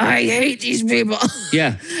say, I hate these people.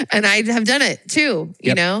 Yeah. And I have done it too,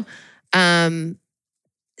 you know?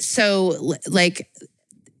 So like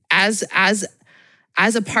as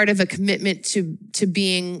a part of a commitment to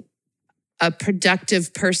being a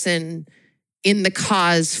productive person in the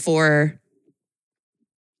cause for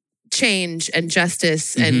change and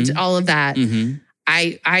justice and all of that,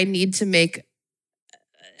 I need to make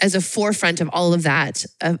as a forefront of all of that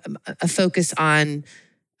a focus on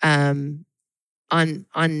honoring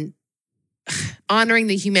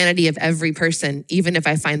the humanity of every person, even if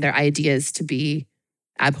I find their ideas to be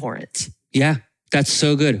abhorrent. Yeah, that's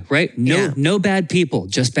so good, right? No bad people,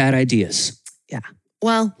 just bad ideas. Yeah.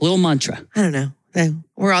 Well, little mantra. I don't know.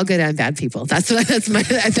 We're all good and bad people. That's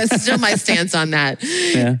still my stance on that.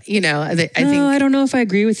 Yeah. You know, I think. I don't know if I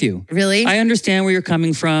agree with you. Really? I understand where you're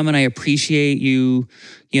coming from, and I appreciate you,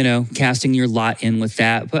 casting your lot in with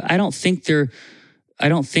that. But I don't think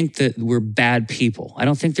that we're bad people. I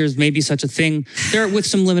don't think there's maybe such a thing. There, with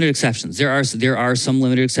some limited exceptions. There are some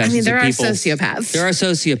limited exceptions. I mean, there are people. sociopaths. There are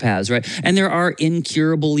sociopaths, right? And there are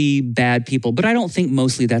incurably bad people. But I don't think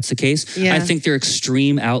mostly that's the case. Yeah. I think they're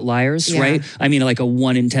extreme outliers, right? I mean, like a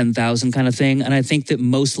 1 in 10,000 kind of thing. And I think that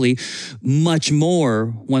mostly, much more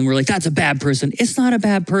when we're like, that's a bad person. It's not a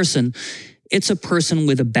bad person. It's a person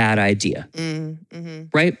with a bad idea,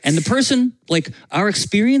 right? And the person, like our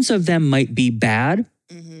experience of them might be bad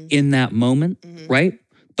in that moment, right?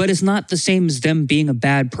 But it's not the same as them being a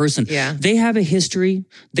bad person. Yeah. They have a history.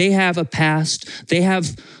 They have a past. They have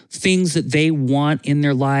things that they want in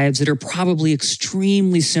their lives that are probably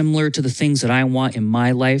extremely similar to the things that I want in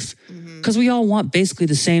my life. Because we all want basically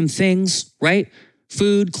the same things, right?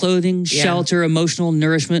 Food, clothing, shelter, emotional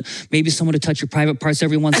nourishment, maybe someone to touch your private parts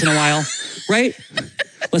every once in a while, right?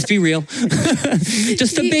 Let's be real.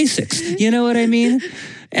 Just the basics. You know what I mean?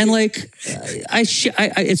 And like,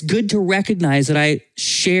 it's good to recognize that I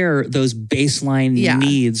share those baseline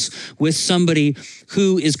needs with somebody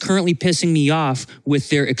who is currently pissing me off with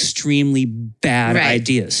their extremely bad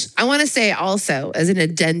ideas. I want to say also, as an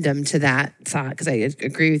addendum to that thought, because I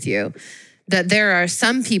agree with you, that there are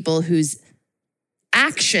some people whose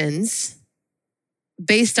actions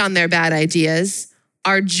based on their bad ideas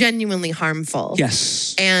are genuinely harmful.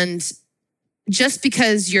 Yes. And just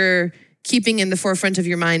because you're keeping in the forefront of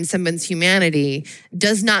your mind someone's humanity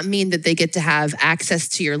does not mean that they get to have access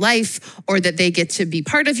to your life or that they get to be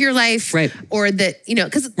part of your life. Right. Or that,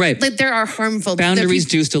 because like, there are harmful boundaries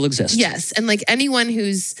do still exist. Yes. And like anyone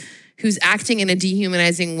who's acting in a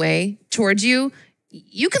dehumanizing way towards you,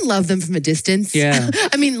 you can love them from a distance. Yeah.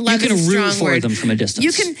 I mean, love is a strong root for word. them from a distance.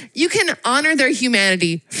 You can honor their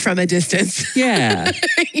humanity from a distance. Yeah.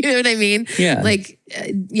 You know what I mean? Yeah. Like,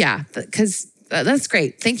 because that's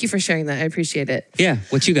great. Thank you for sharing that. I appreciate it. Yeah.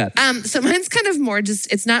 What you got? So mine's kind of more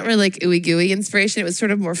it's not really like ooey gooey inspiration. It was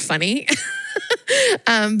sort of more funny,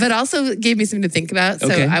 but also gave me something to think about. So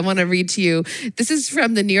I want to read to you. This is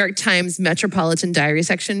from the New York Times Metropolitan Diary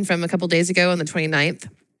section from a couple days ago on the 29th.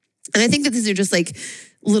 And I think that these are just like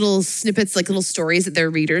little snippets, like little stories that their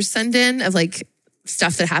readers send in of like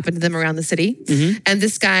stuff that happened to them around the city. Mm-hmm. And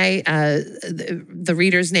this guy, the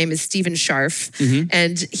reader's name is Stephen Scharf. Mm-hmm.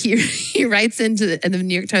 And he writes and the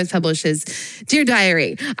New York Times publishes, "Dear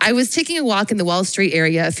Diary, I was taking a walk in the Wall Street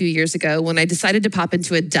area a few years ago when I decided to pop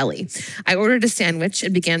into a deli. I ordered a sandwich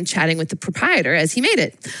and began chatting with the proprietor as he made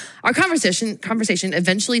it. Our conversation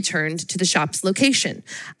eventually turned to the shop's location.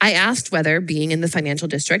 I asked whether being in the financial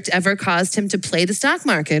district ever caused him to play the stock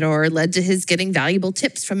market or led to his getting valuable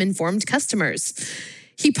tips from informed customers.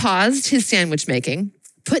 He paused his sandwich making,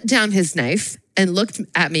 put down his knife, and looked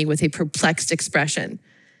at me with a perplexed expression.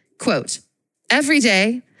 Quote, every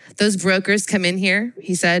day, those brokers come in here,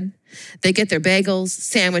 he said. They get their bagels,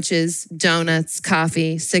 sandwiches, donuts,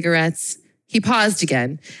 coffee, cigarettes. He paused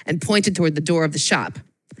again and pointed toward the door of the shop.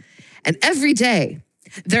 And every day,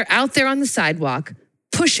 they're out there on the sidewalk,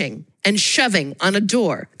 pushing and shoving on a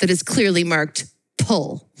door that is clearly marked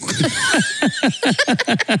pull." And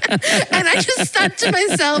I just thought to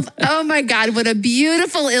myself, oh my God, what a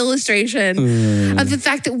beautiful illustration of the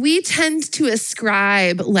fact that we tend to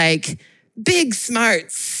ascribe like big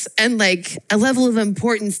smarts and like a level of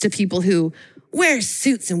importance to people who wear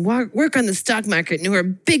suits and work on the stock market and who are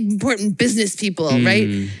big, important business people,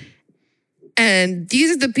 right? And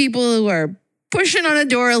these are the people who are pushing on a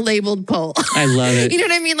door labeled pull. I love it. You know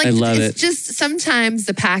what I mean? Like, I love it. It's just sometimes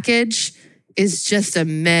the package is just a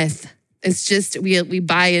myth. It's just we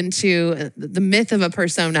buy into the myth of a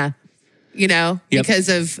persona, because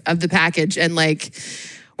of the package, and like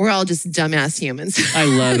we're all just dumbass humans. I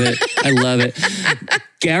love it. I love it.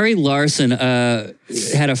 Gary Larson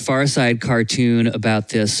had a Far Side cartoon about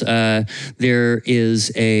this. There is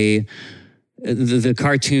the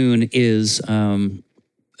cartoon is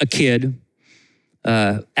a kid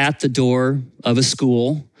at the door of a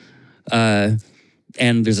school, and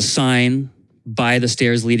there's a sign by the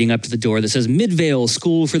stairs leading up to the door that says Midvale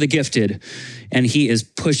School for the Gifted. And he is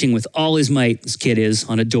pushing with all his might, this kid is,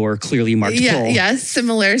 on a door clearly marked pull. Yeah,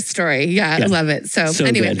 similar story. Yeah, I love it. So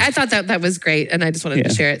anyway, good. I thought that was great, and I just wanted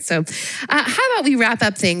to share it. So how about we wrap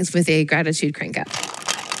up things with a gratitude crank up?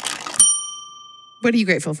 What are you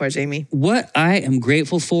grateful for, Jamie? What I am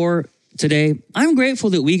grateful for today, I'm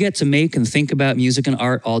grateful that we get to make and think about music and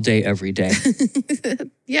art all day, every day.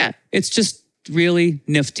 Yeah. It's just really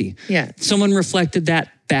nifty. Yeah. Someone reflected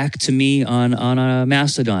that back to me on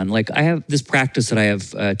Mastodon. Like I have this practice that I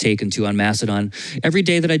have taken to on Mastodon every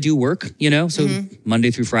day that I do work, so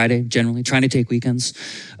Monday through Friday, generally trying to take weekends.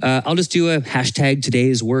 I'll just do a hashtag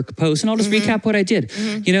today's work post and I'll just recap what I did.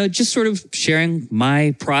 Just sort of sharing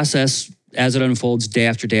my process as it unfolds day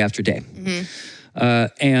after day after day.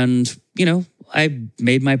 And I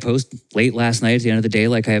made my post late last night at the end of the day,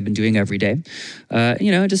 like I have been doing every day. I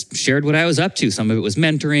just shared what I was up to. Some of it was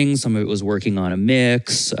mentoring, some of it was working on a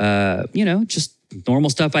mix, just normal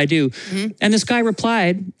stuff I do. And this guy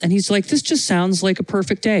replied, and he's like, this just sounds like a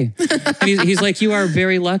perfect day. And he's like, you are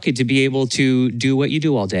very lucky to be able to do what you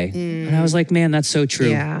do all day. And I was like, man, that's so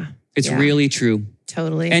true. Yeah. It's really true.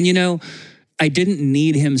 Totally. And I didn't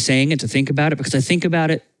need him saying it to think about it because I think about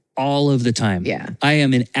it all of the time. Yeah. I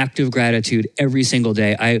am in active gratitude every single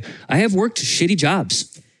day. I have worked shitty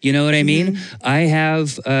jobs. You know what I mean? I have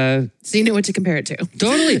So you know what to compare it to.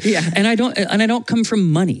 totally. Yeah. And I don't come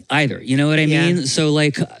from money either. You know what I mean? So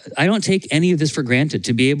like I don't take any of this for granted.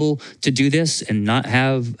 To be able to do this and not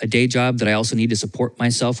have a day job that I also need to support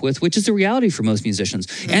myself with, which is the reality for most musicians.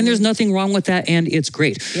 And there's nothing wrong with that, and it's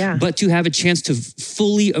great. Yeah. But to have a chance to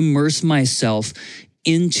fully immerse myself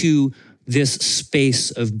into this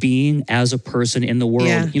space of being as a person in the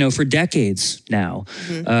world, for decades now.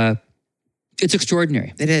 It's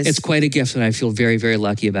extraordinary. It is. It's quite a gift, and I feel very, very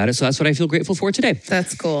lucky about it. So that's what I feel grateful for today.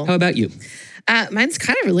 That's cool. How about you? Mine's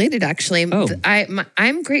kind of related, actually. Oh.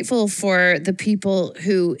 I'm grateful for the people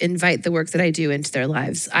who invite the work that I do into their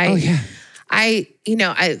lives. I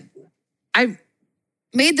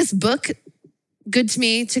made this book good to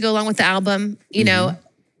me to go along with the album, you know,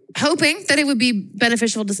 hoping that it would be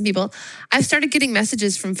beneficial to some people. I've started getting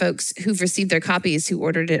messages from folks who've received their copies, who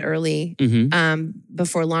ordered it early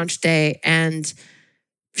before launch day, and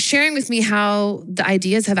sharing with me how the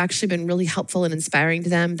ideas have actually been really helpful and inspiring to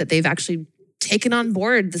them, that they've actually taken on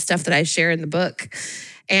board the stuff that I share in the book.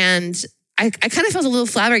 And I kind of felt a little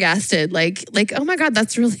flabbergasted, like, oh my God,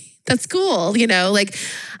 that's cool. You know, like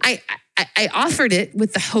I offered it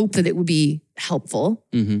with the hope that it would be helpful.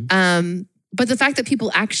 But the fact that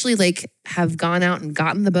people actually like have gone out and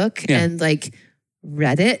gotten the book and like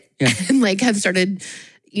read it and like have started,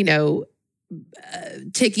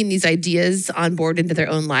 taking these ideas on board into their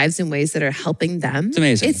own lives in ways that are helping them. It's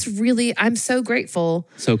amazing. It's really, I'm so grateful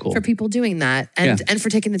So cool. for people doing that and for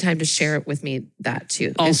taking the time to share it with me, that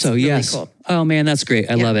too. Also, it's really yes. cool. Oh man, that's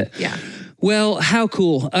great. I love it. Yeah. Well, how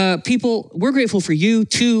cool. People, we're grateful for you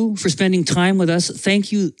too, for spending time with us.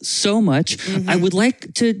 Thank you so much. I would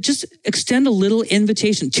like to just extend a little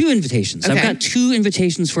invitation, 2 invitations. Okay. I've got 2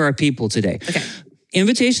 invitations for our people today. Okay.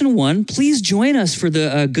 Invitation 1, please join us for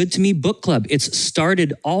the Good to Me Book Club. It's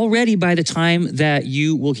started already by the time that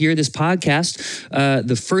you will hear this podcast.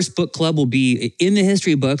 The first book club will be in the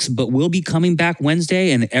history books, but we'll be coming back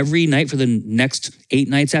Wednesday and every night for the next 8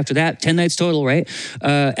 nights after that, 10 nights total, right?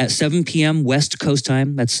 At 7 p.m. West Coast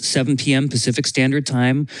time. That's 7 p.m. Pacific Standard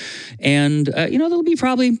Time. And, there'll be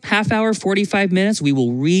probably half hour, 45 minutes. We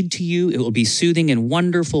will read to you. It will be soothing and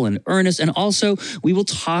wonderful and earnest. And also, we will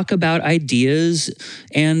talk about ideas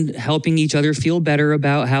and helping each other feel better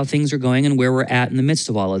about how things are going and where we're at in the midst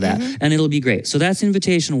of all of that. And it'll be great. So that's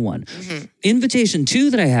invitation 1. Invitation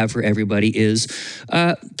 2 that I have for everybody is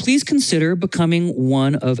please consider becoming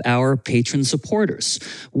one of our patron supporters.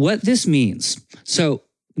 What this means. So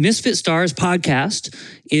Misfit Stars podcast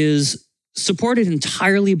is supported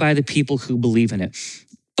entirely by the people who believe in it.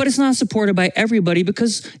 But it's not supported by everybody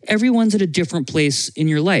because everyone's at a different place in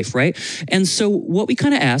your life, right? And so what we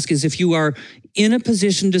kind of ask is if you are in a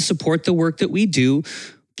position to support the work that we do,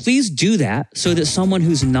 please do that so that someone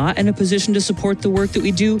who's not in a position to support the work that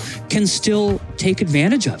we do can still take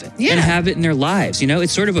advantage of it and have it in their lives.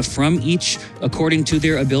 It's sort of a from each according to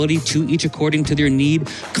their ability, to each according to their need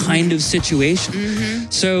kind of situation.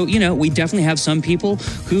 So, we definitely have some people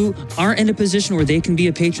who aren't in a position where they can be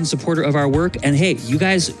a patron supporter of our work. And hey, you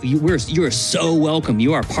guys, you are so welcome.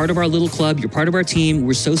 You are part of our little club. You're part of our team.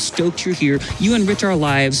 We're so stoked you're here. You enrich our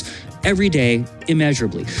lives every day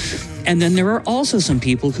immeasurably. And then there are also some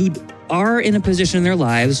people who are in a position in their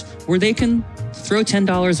lives where they can throw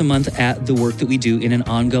 $10 a month at the work that we do in an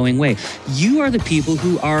ongoing way. You are the people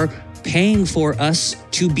who are paying for us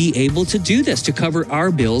to be able to do this, to cover our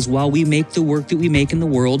bills while we make the work that we make in the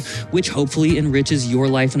world, which hopefully enriches your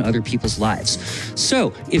life and other people's lives.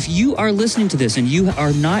 So if you are listening to this and you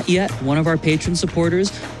are not yet one of our patron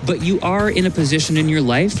supporters, but you are in a position in your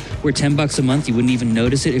life where $10 a month, you wouldn't even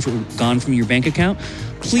notice it if it were gone from your bank account,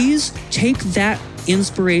 please take that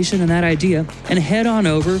inspiration and that idea and head on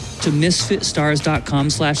over to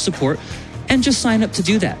misfitstars.com/support and just sign up to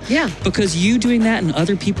do that. Yeah. Because you doing that and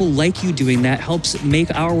other people like you doing that helps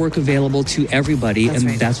make our work available to everybody.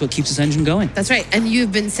 That's what keeps this engine going. That's right. And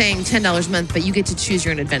you've been saying $10 a month, but you get to choose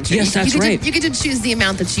your own adventure. Yes, that's right. You get to choose the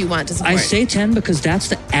amount that you want to support. I say 10 because that's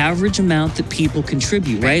the average amount that people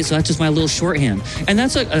contribute, right? So that's just my little shorthand. And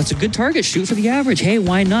that's a good target. Shoot for the average. Hey,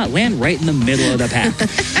 why not? Land right in the middle of the pack.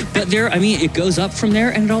 But it goes up from there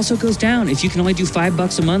and it also goes down. If you can only do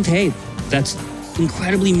 $5 a month, hey, that's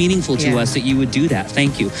incredibly meaningful to us that you would do that.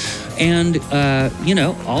 Thank you. And,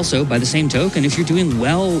 also by the same token, if you're doing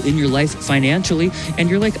well in your life financially and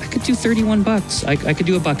you're like, I could do $31. I could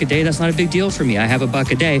do $1 a day. That's not a big deal for me. I have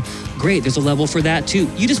 $1 a day. Great. There's a level for that too.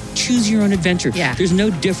 You just choose your own adventure. Yeah. There's no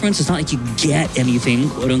difference. It's not like you get anything,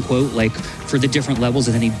 quote unquote, like for the different levels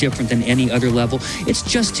is any different than any other level. It's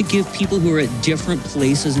just to give people who are at different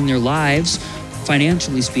places in their lives,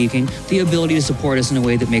 financially speaking, the ability to support us in a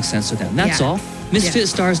way that makes sense to them. That's all.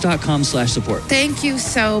 MisfitStars.com/support. Thank you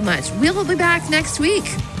so much. We'll be back next week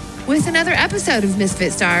with another episode of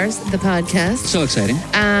Misfit Stars, the podcast. So exciting.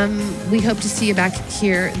 We hope to see you back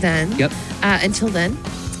here then. Yep. Until then,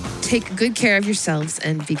 take good care of yourselves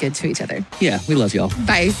and be good to each other. Yeah, we love y'all.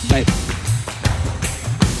 Bye. Bye.